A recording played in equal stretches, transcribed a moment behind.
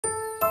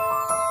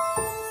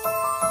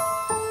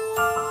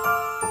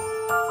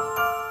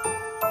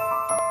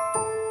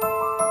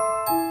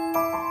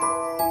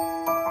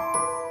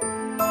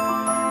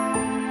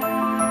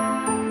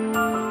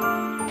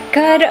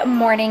Good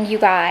morning, you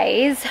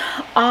guys.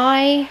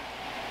 I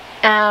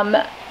am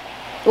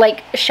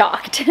like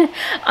shocked.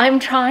 I'm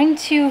trying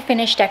to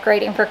finish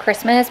decorating for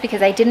Christmas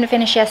because I didn't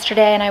finish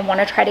yesterday and I want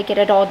to try to get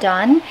it all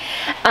done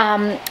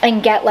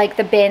and get like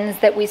the bins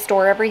that we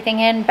store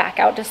everything in back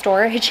out to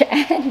storage.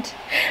 And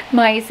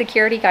my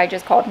security guy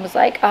just called and was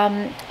like,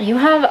 you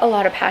have a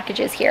lot of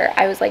packages here.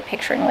 I was like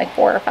picturing like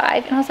 4 or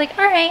 5 and I was like,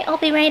 all right, I'll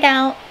be right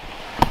out.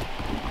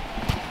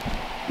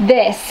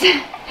 This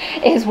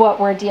is what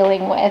we're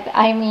dealing with.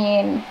 I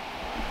mean,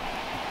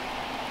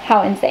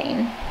 how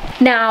insane.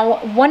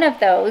 Now, one of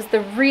those,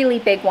 the really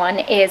big one,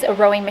 is a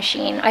rowing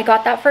machine. I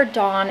got that for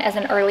Dawn as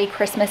an early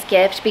Christmas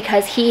gift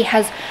because he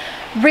has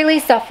really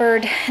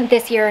suffered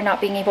this year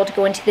not being able to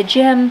go into the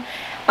gym.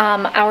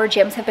 Our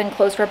gyms have been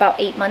closed for about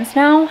 8 months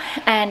now,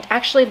 and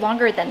actually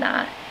longer than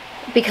that,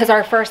 because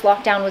our first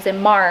lockdown was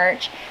in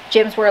March.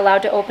 Gyms were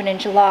allowed to open in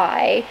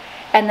July,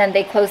 and then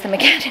they closed them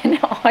again in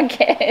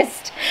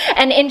August.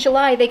 And in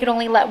July, they could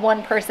only let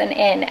one person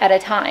in at a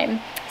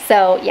time.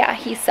 So yeah,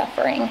 he's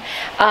suffering.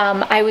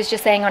 I was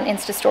just saying on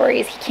Insta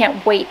stories, he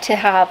can't wait to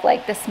have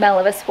like the smell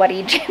of a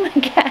sweaty gym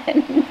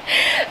again.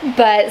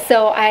 But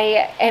so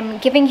I am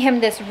giving him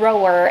this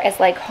rower as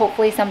like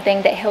hopefully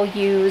something that he'll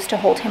use to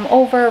hold him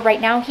over.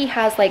 Right now he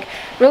has like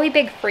really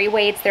big free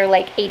weights. They're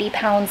like 80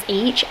 pounds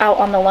each out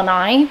on the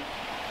lanai.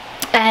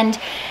 And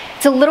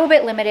it's a little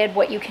bit limited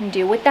what you can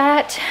do with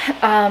that.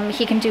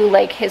 He can do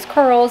like his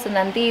curls and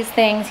then these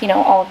things, you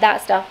know, all of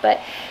that stuff. But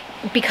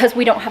because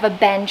we don't have a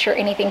bench or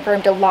anything for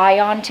him to lie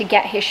on to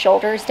get his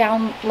shoulders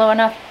down low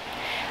enough,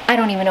 I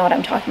don't even know what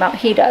I'm talking about.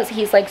 He does.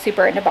 He's like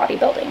super into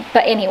bodybuilding.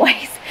 But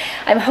anyways,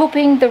 I'm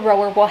hoping the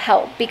rower will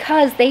help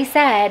because they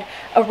said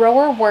a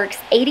rower works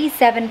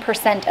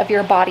 87% of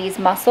your body's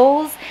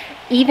muscles,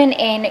 even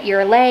in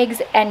your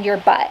legs and your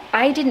butt.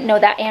 I didn't know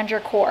that, and your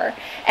core.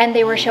 And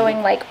they were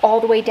showing like all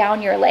the way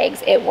down your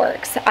legs it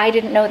works. I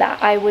didn't know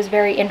that. I was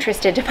very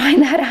interested to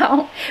find that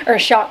out, or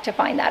shocked to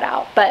find that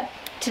out. But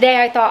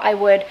today I thought I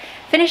would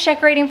finish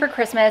decorating for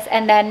Christmas,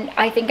 and then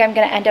I think I'm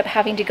gonna end up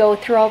having to go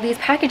through all these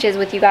packages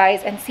with you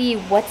guys and see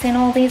what's in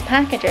all these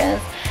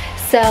packages.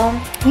 So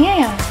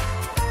yeah.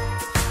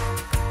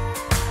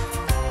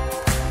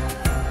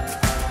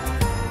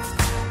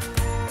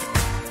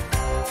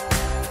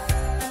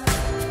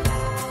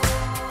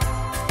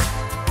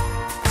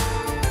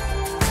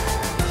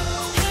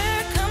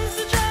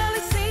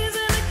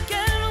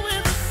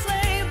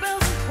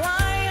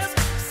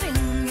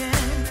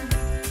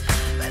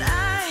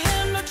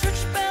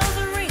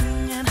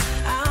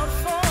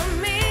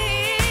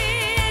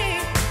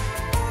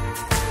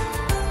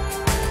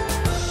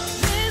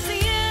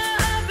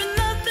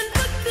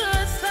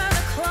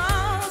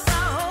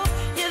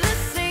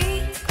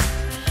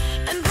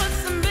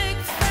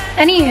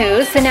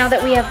 Anywho, so now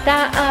that we have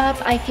that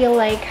up, I feel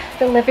like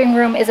the living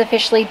room is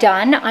officially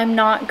done. I'm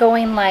not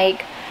going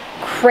like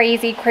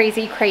crazy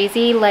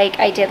like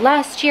I did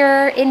last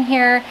year in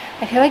here.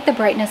 I feel like the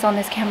brightness on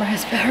this camera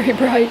is very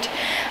bright.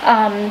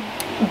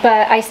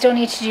 But I still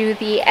need to do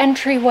the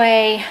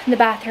entryway, the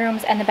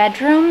bathrooms, and the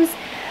bedrooms.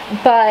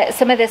 But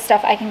some of this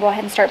stuff I can go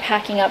ahead and start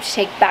packing up to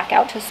take back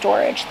out to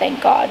storage,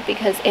 thank God,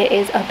 because it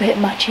is a bit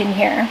much in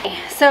here.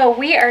 So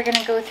we are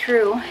gonna go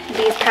through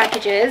these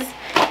packages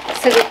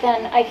so that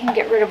then I can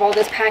get rid of all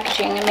this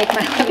packaging and make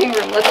my living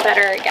room look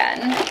better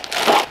again.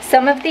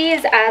 Some of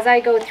these, as I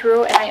go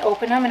through and I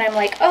open them and I'm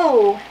like,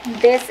 oh,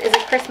 this is a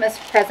Christmas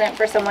present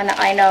for someone that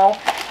I know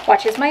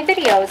watches my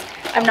videos,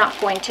 I'm not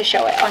going to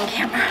show it on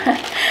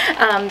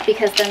camera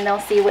because then they'll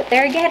see what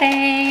they're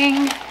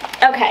getting.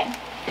 Okay,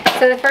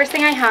 so the first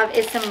thing I have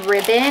is some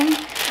ribbon.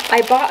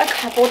 I bought a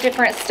couple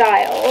different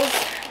styles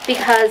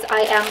because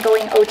I am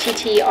going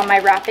OTT on my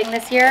wrapping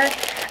this year.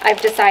 I've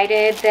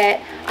decided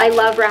that I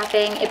love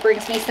wrapping. It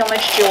brings me so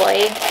much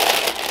joy.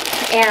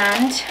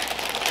 And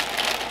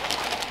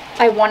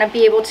I want to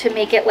be able to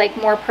make it like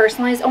more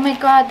personalized. Oh my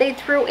God, they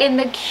threw in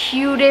the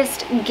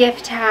cutest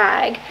gift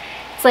tag.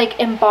 It's like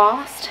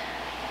embossed.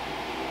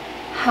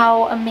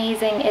 How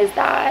amazing is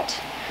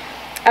that?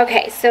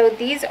 Okay, so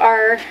these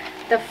are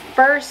the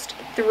first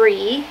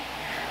 3.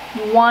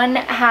 One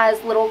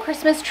has little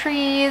Christmas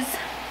trees.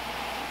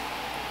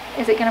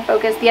 Is it gonna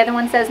focus? The other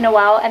one says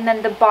Noel, and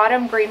then the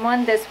bottom green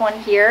one, this one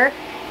here,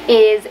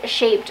 is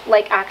shaped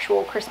like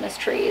actual Christmas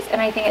trees,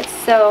 and I think it's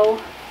so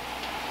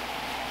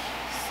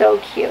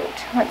cute.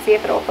 Let's see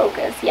if it'll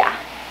focus. Yeah.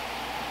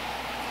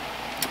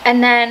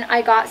 And then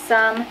I got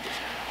some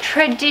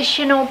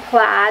traditional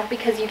plaid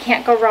because you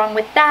can't go wrong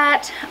with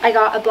that. I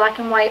got a black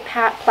and white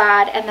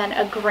plaid and then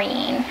a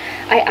green.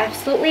 I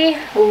absolutely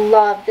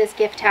love this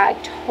gift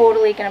tag.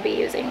 Totally gonna be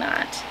using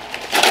that.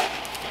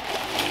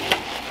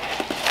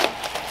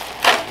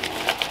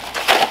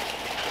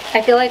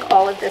 I feel like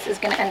all of this is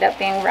going to end up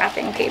being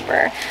wrapping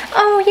paper.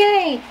 Oh,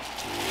 yay!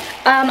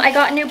 I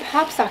got a new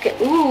pop socket.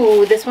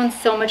 Ooh, this one's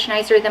so much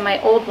nicer than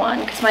my old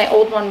one because my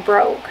old one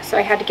broke, so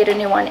I had to get a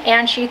new one.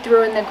 And she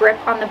threw in the grip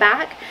on the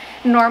back.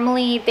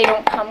 Normally, they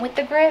don't come with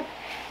the grip.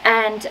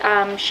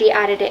 and she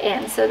added it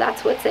in, so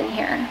that's what's in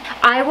here.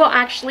 I will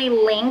actually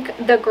link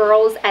the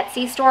girls'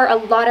 Etsy store. A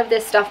lot of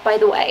this stuff, by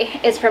the way,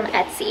 is from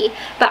Etsy,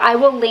 but I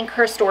will link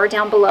her store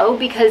down below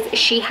because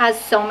she has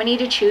so many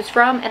to choose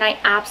from, and I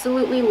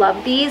absolutely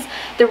love these.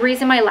 The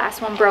reason my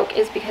last one broke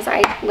is because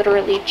I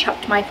literally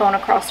chucked my phone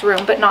across the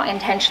room, but not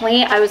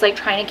intentionally. I was like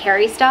trying to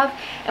carry stuff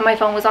and my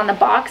phone was on the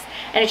box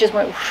and it just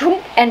went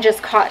whoop, and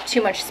just caught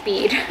too much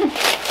speed.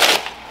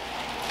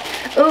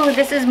 Oh,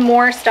 this is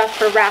more stuff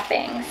for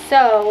wrapping.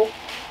 So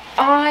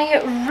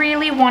I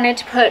really wanted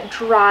to put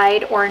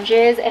dried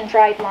oranges and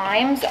dried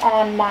limes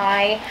on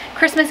my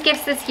Christmas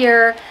gifts this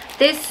year.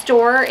 This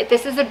store,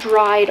 this is a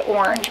dried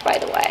orange, by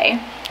the way.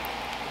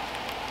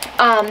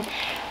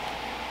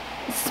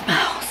 It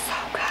smells so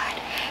good.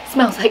 It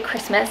smells like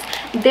Christmas.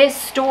 This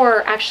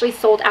store actually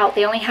sold out.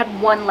 They only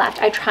had one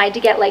left. I tried to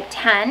get like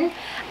 10.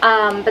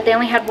 But they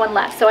only had one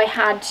left, so I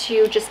had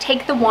to just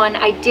take the one.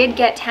 I did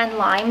get 10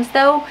 limes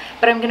though,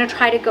 but I'm gonna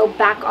try to go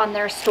back on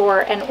their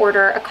store and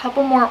order a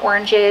couple more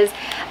oranges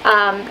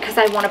because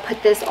I want to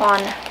put this on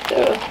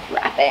the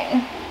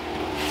wrapping.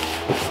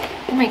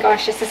 Oh my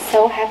gosh, this is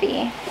so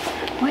heavy.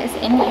 What is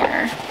in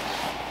here?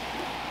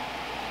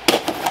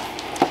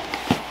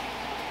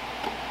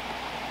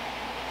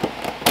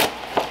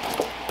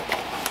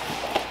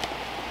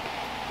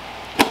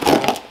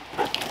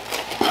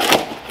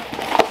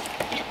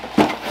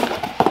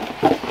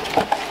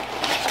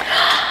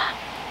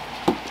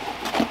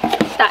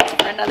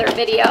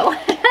 Video.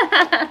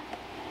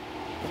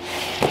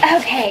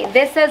 Okay,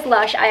 this says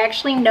Lush. I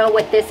actually know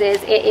what this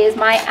is. It is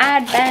my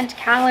advent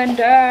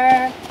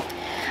calendar.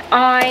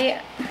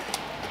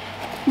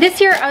 This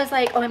year I was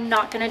like, oh, I'm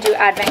not gonna do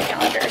advent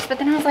calendars, but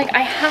then I was like, I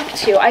have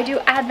to. I do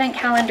advent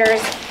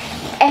calendars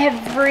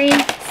every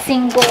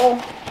single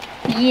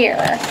year.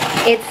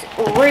 It's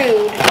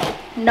rude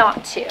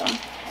not to.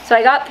 So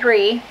I got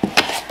 3.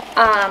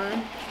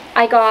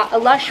 I got a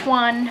Lush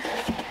one,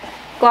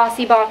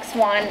 glossy box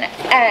one,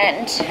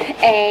 and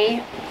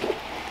a,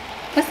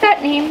 what's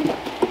that name?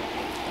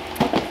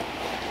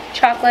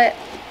 Chocolate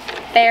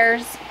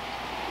Bears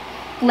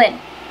Lint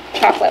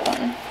chocolate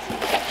one.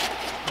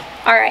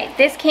 All right,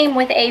 this came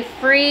with a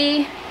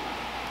free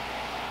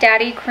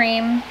Daddy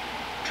Cream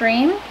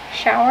Dream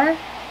Shower.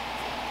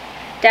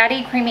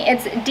 Daddy Creamy,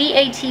 it's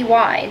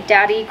D-A-T-Y,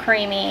 Daddy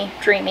Creamy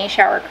Dreamy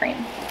Shower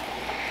Cream.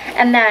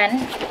 And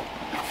then,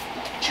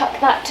 chuck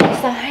that to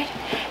the side.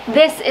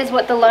 This is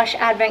what the Lush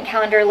Advent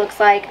Calendar looks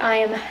like. I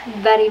am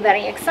very,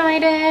 very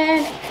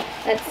excited.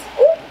 Let's,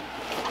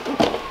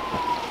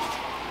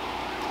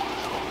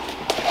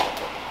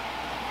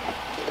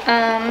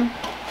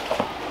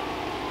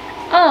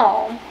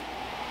 oh,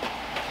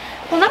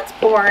 well that's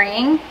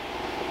boring.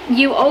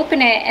 You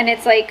open it and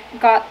it's like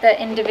got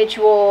the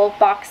individual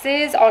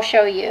boxes. I'll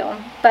show you,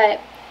 but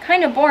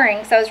kind of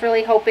boring, so I was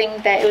really hoping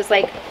that it was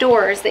like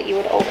doors that you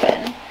would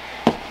open.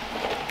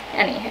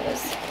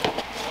 Anywho's.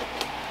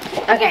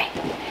 Okay,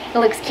 it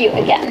looks cute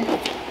again.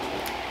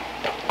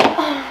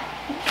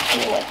 Let's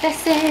see what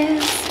this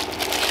is.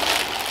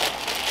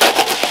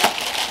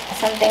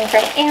 Something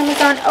from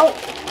Amazon. Oh,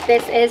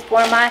 this is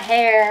for my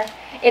hair.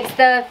 It's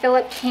the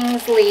Philip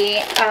Kingsley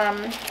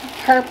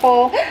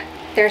purple.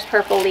 There's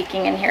purple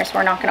leaking in here, so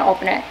we're not going to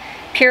open it.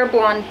 Pure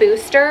Blonde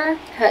Booster,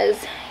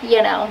 because,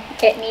 you know,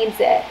 it needs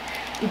it.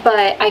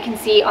 But I can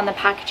see on the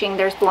packaging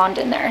there's blonde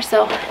in there,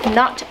 so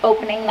not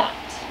opening that.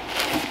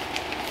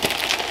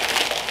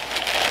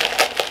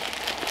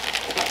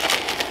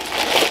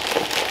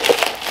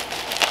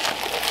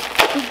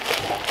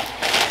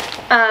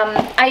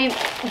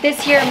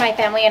 This year my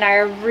family and I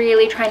are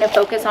really trying to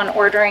focus on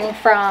ordering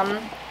from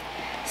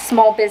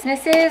small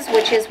businesses,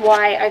 which is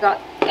why I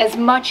got as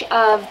much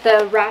of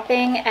the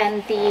wrapping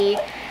and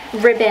the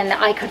ribbon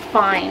I could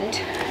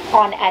find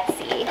on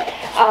Etsy,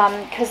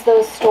 because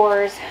those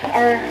stores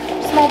are,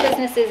 small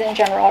businesses in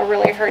general are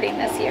really hurting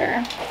this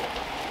year.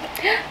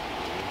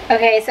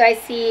 Okay, so I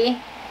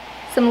see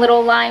some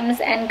little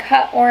limes and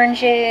cut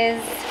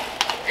oranges.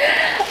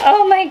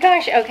 Oh my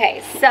gosh.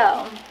 Okay,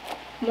 so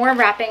more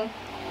wrapping.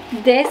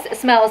 This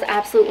smells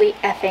absolutely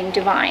effing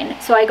divine.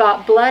 So I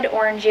got blood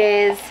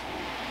oranges,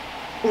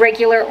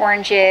 regular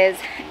oranges,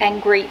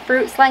 and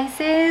grapefruit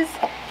slices,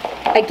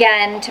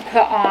 again, to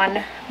put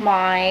on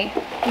my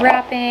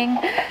wrapping.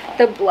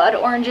 The blood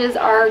oranges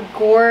are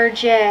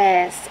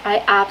gorgeous.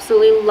 I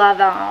absolutely love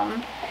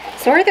them.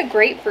 So are the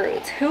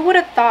grapefruits. Who would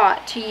have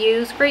thought to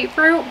use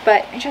grapefruit,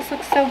 but it just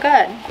looks so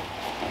good.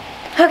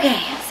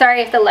 Okay,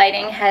 sorry if the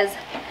lighting has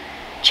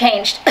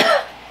changed.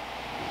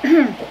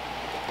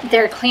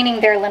 They're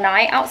cleaning their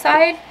lanai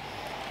outside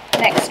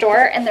next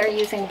door, and they're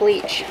using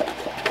bleach.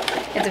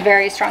 It's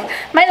very strong.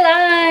 My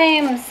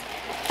limes!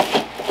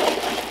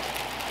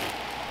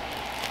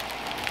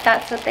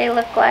 That's what they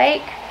look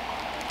like.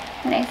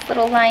 Nice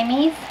little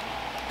limeys.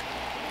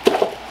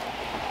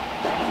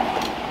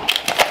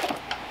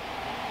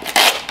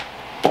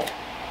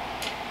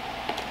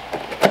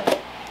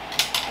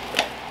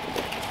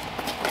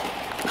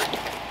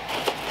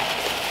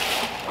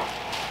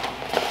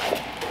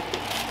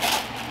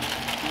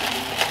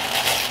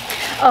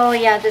 Oh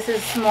yeah, this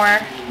is some more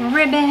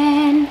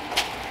ribbon.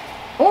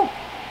 Oh,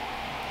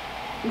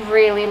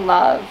 really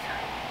love,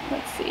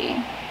 let's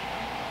see,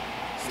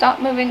 stop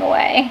moving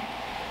away.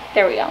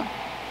 There we go.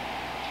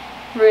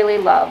 Really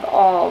love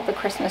all the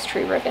Christmas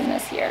tree ribbon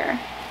this year.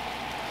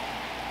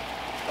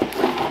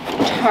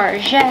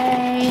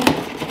 Target.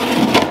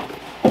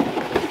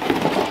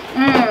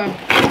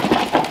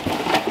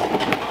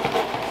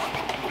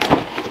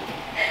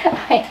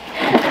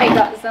 I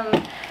got some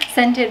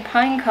scented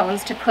pine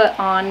cones to put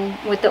on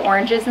with the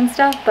oranges and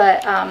stuff,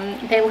 but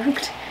they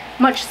looked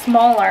much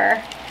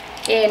smaller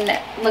in,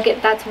 look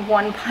at, that's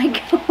one pine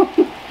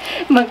cone.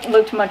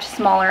 Looked much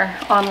smaller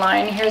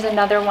online. Here's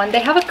another one. They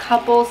have a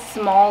couple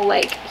small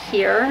like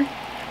here.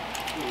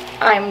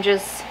 I'm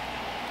just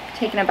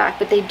taken aback,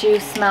 but they do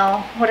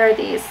smell, what are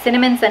these?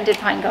 Cinnamon scented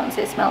pine cones.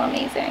 They smell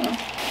amazing.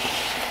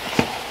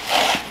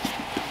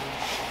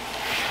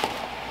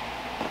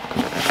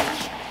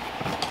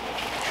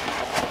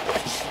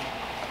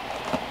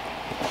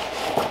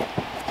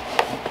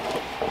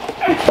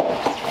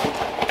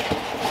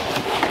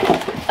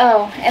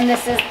 Oh, and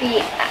this is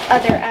the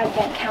other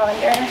advent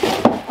calendar.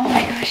 Oh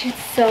my gosh,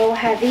 it's so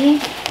heavy.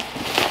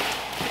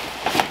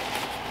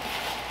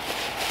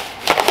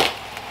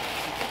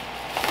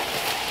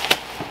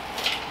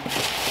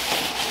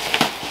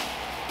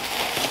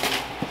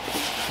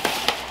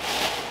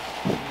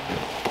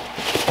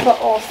 But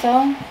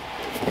also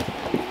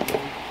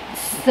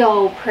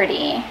so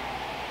pretty.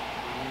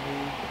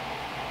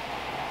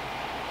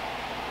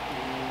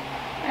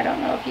 I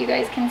don't know if you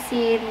guys can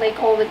see like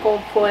all the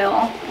gold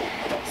foil.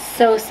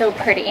 So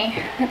pretty.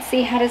 Let's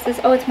see, how does this,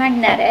 oh, it's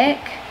magnetic,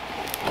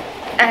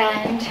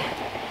 and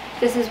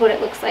this is what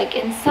it looks like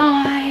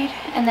inside,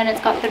 and then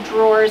it's got the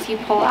drawers you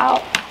pull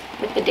out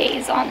with the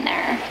days on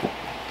there.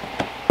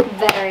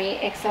 Very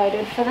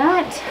excited for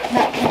that.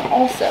 That can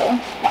also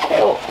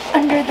go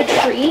under the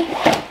tree.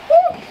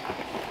 Woo!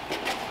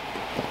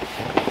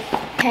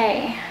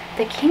 Okay,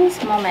 the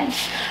King's Moment.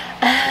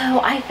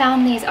 Oh, I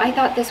found these. I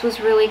thought this was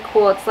really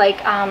cool. It's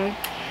like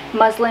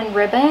muslin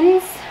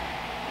ribbons.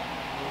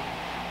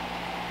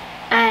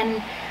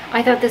 And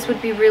I thought this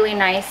would be really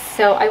nice,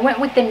 so I went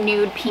with the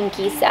Nude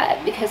Pinky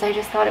set because I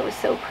just thought it was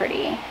so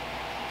pretty.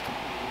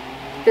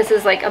 This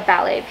is like a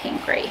ballet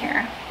pink right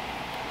here.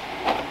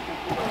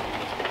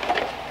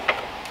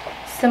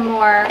 Some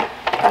more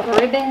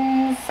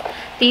ribbons.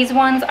 These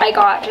ones I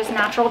got just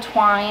natural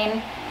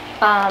twine.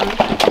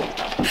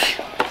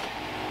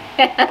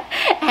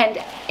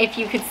 And if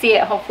you could see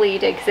it, hopefully you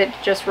did because it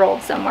just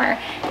rolled somewhere.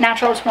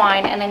 Natural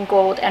twine and then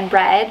gold and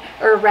red,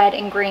 or red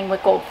and green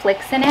with gold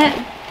flicks in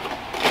it.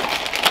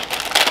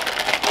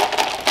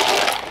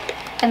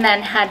 And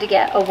then had to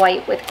get a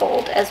white with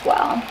gold as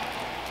well.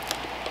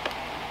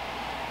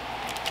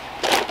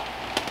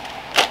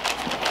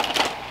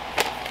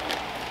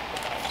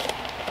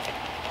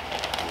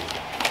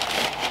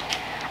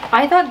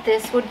 I thought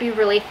this would be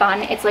really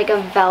fun. It's like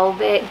a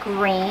velvet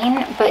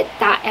green, but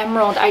that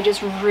emerald I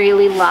just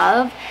really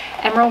love.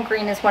 Emerald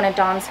green is one of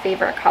Dawn's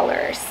favorite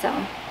colors, so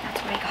that's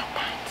why I got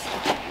that.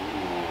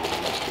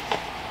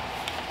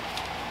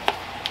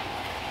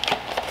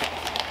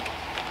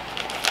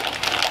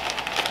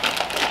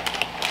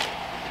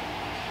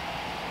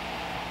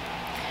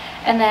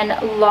 And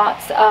then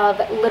lots of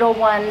little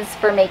ones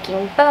for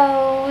making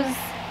bows,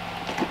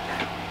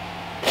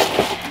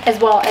 as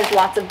well as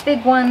lots of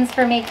big ones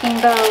for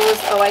making bows.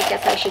 Oh, I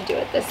guess I should do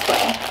it this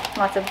way.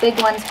 Lots of big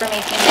ones for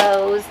making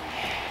bows.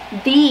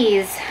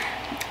 These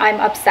I'm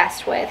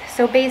obsessed with.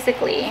 So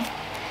basically,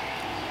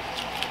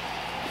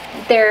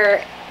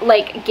 they're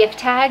like gift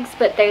tags,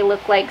 but they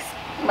look like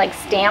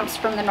stamps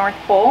from the North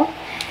Pole.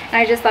 And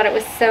I just thought it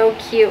was so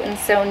cute and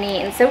so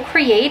neat and so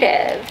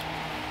creative.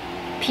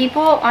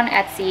 People on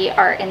Etsy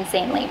are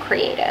insanely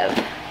creative.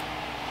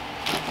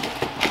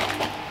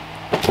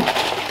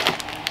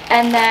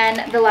 And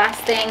then the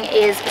last thing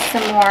is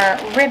some more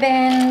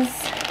ribbons.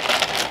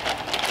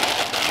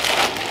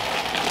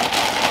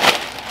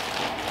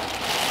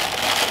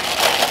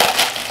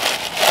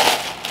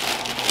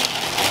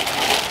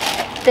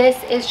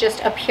 This is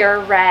just a pure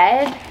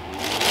red.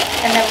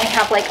 And then we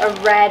have like a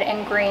red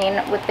and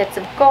green with bits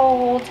of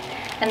gold.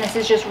 And this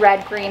is just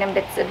red, green, and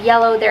bits of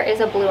yellow. There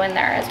is a blue in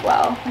there as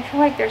well. I feel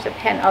like there's a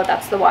pin. Oh,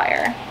 that's the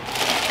wire.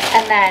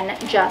 And then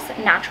just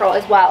natural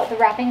as well. The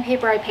wrapping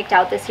paper I picked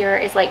out this year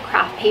is like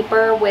craft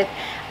paper with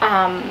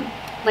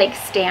like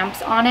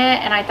stamps on it.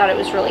 And I thought it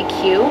was really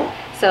cute.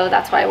 So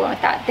that's why I went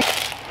with that.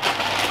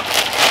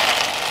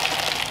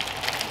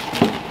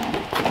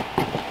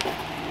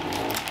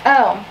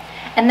 Oh,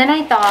 and then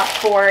I thought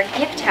for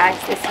gift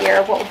tags this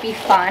year, what would be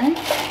fun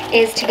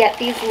is to get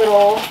these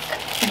little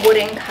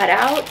wooden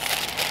cutouts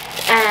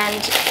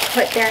and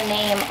put their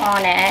name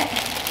on it.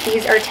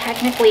 These are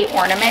technically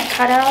ornament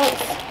cutouts,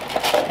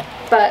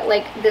 but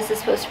like this is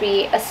supposed to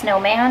be a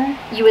snowman.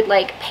 You would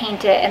like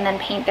paint it and then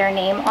paint their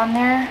name on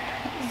there.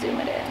 Zoom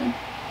it in.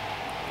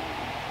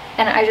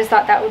 And I just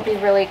thought that would be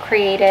really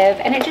creative,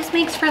 and it just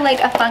makes for like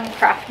a fun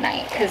craft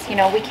night because, you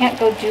know, we can't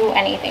go do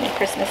anything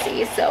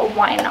Christmassy, so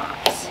why not?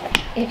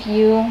 If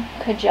you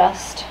could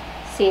just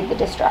see the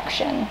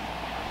destruction.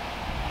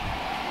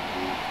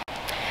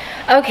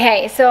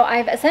 Okay, so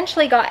I've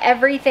essentially got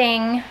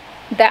everything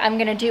that I'm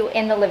gonna do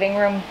in the living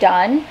room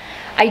done.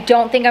 I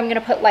don't think I'm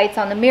gonna put lights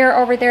on the mirror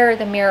over there,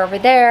 the mirror over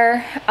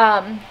there,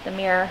 the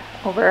mirror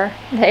over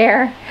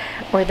there,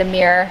 or the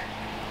mirror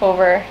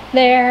over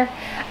there,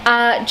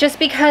 just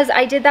because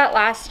I did that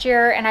last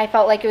year and I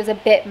felt like it was a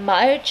bit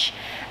much,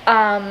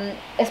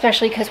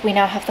 especially because we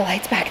now have the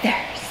lights back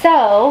there.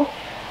 So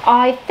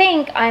I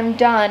think I'm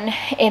done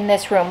in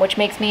this room, which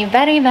makes me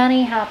very,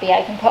 very happy.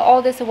 I can put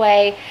all this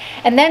away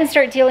and then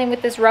start dealing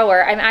with this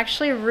rower. I'm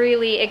actually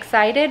really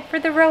excited for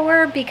the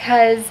rower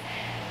because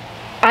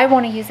I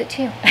want to use it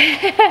too.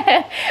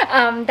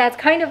 That's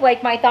kind of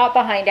like my thought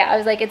behind it. I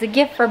was like, it's a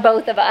gift for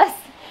both of us.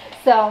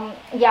 So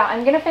yeah,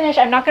 I'm gonna finish.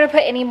 I'm not gonna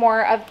put any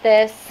more of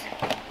this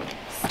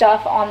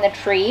stuff on the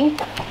tree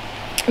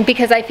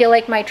because I feel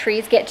like my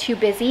trees get too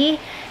busy,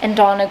 and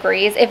Don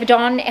agrees. If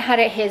Don had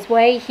it his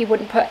way, he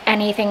wouldn't put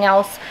anything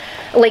else,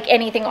 like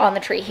anything on the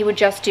tree. He would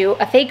just do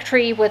a fake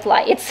tree with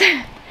lights.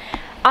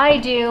 I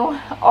do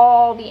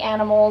all the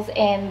animals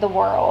in the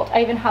world.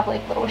 I even have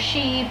like little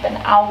sheep and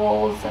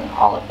owls and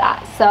all of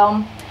that.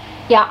 So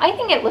yeah, I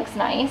think it looks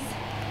nice.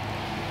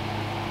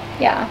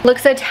 Yeah,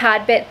 looks a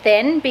tad bit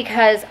thin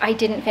because I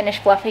didn't finish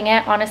fluffing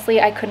it.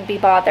 Honestly, I couldn't be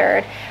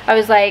bothered. I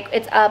was like,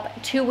 it's up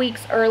 2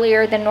 weeks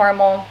earlier than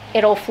normal.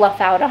 It'll fluff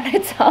out on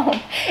its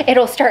own.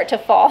 It'll start to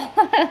fall.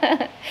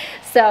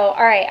 So,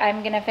 all right,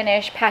 I'm gonna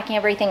finish packing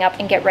everything up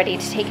and get ready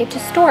to take it to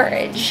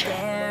storage.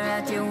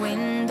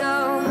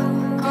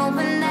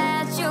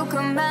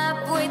 Come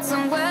up with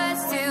some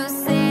words to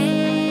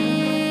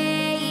say.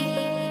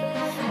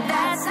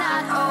 That's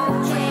not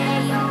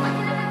okay.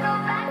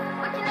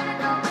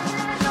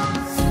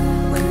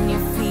 When you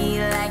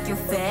feel like you're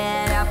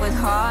fed up with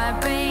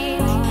heartbreak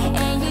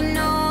and you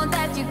know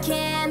that you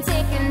can't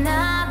take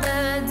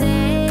another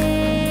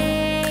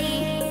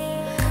day,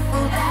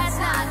 well, that's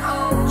not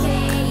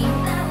okay.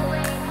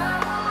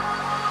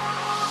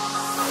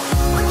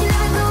 We can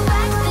never go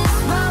back this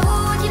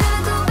road. You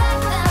never go back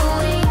that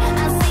way. I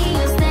see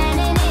you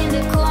standing in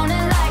the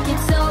corner like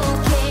it's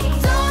okay.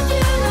 Don't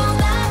you know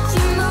that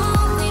you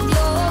move with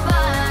your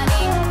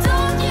body?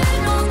 Don't you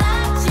know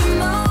that you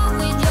move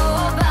with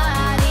your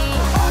body?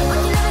 We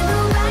can never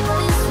go back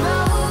this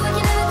road. We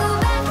can never go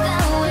back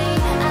that way. I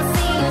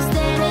see you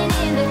standing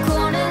in the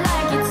corner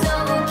like it's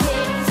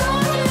okay.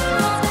 Don't you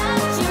know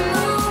that you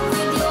move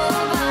with your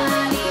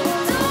body?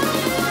 Don't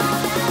you know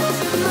that you move with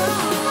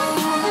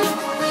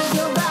your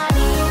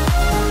body?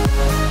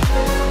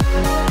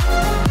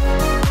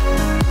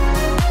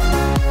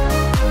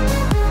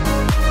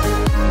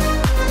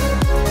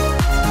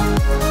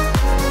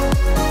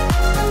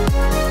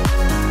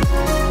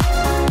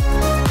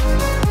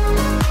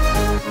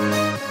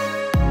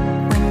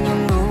 When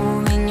you're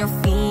moving your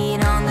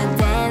feet on the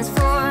dance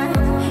floor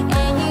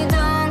and you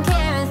don't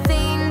care a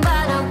thing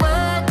about a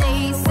word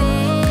they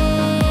say,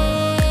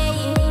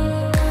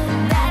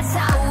 that's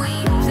how we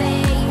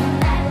play.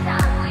 That's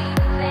how we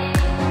play.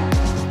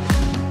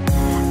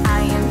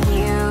 I am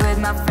here with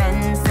my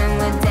friends and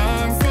we're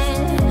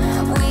dancing.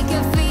 We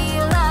can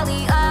feel all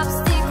the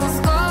obstacles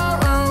go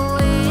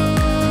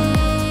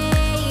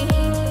away.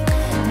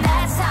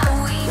 That's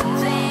how we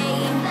play.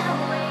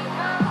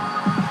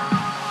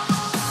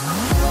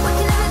 We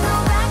can never go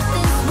back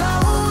this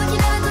road. You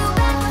never go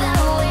back that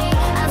way.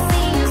 I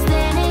see you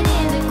standing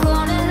in the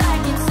corner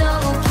like it's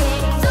okay.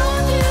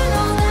 Don't you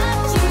know that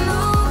you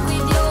move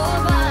with your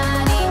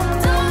body?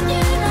 Don't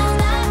you know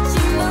that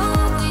you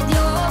move with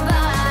your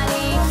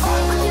body?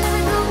 We can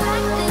never go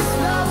back this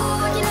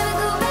road. You never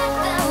go back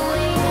that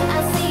way. I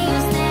see you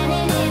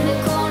standing in the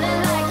corner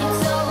like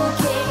it's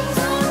okay.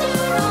 Don't you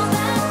know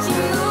that you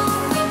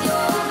move with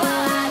your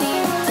body?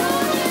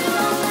 Don't you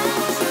know that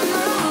you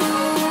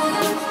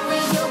move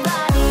with your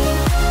body?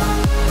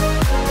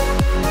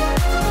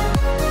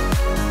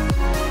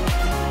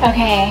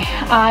 Okay,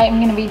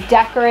 I'm gonna be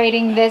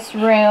decorating this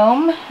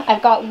room.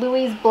 I've got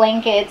Louis'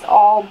 blankets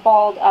all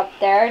balled up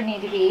there.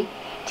 Need to be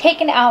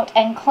taken out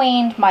and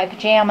cleaned. My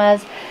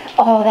pajamas,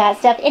 all that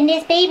stuff. And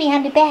this baby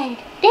on the bed.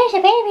 There's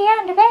a baby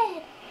on the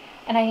bed.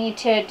 And I need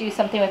to do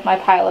something with my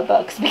pile of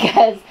books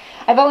because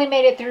I've only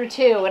made it through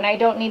 2 and I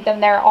don't need them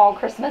there all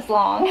Christmas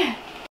long. Alright,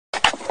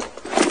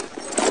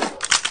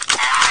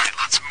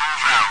 let's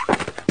move out.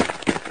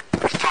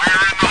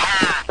 Fire in the hole!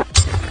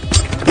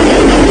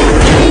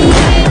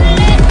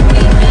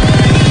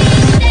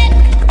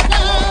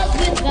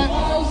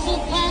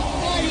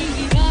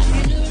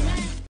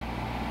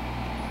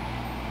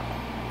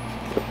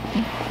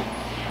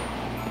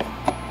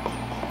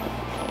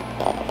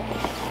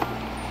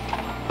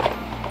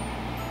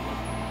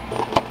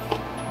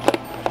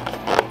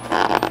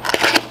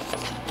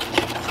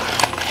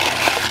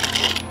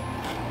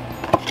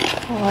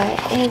 What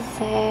is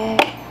it?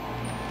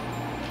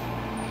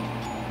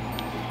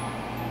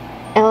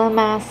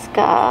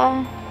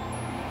 Illamasqua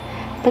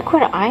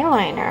liquid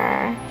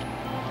eyeliner,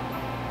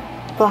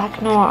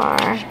 Black Noir.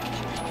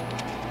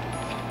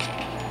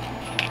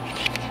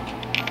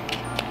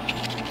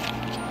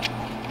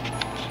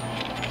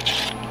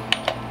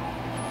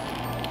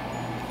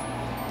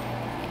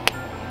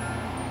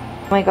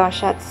 my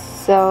gosh, that's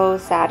so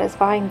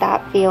satisfying,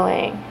 that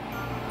feeling.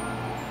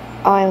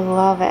 Oh, I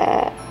love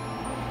it.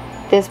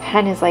 This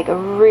pen is like a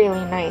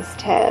really nice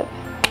tip.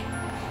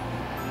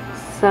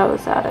 So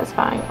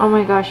satisfying. Oh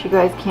my gosh, you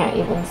guys can't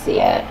even see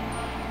it.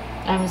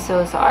 I'm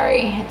so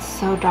sorry. It's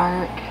so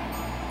dark.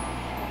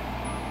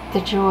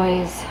 The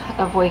joys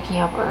of waking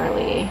up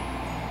early.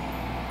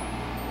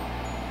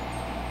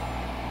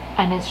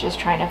 And it's just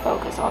trying to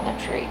focus on the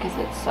tree because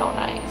it's so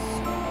nice.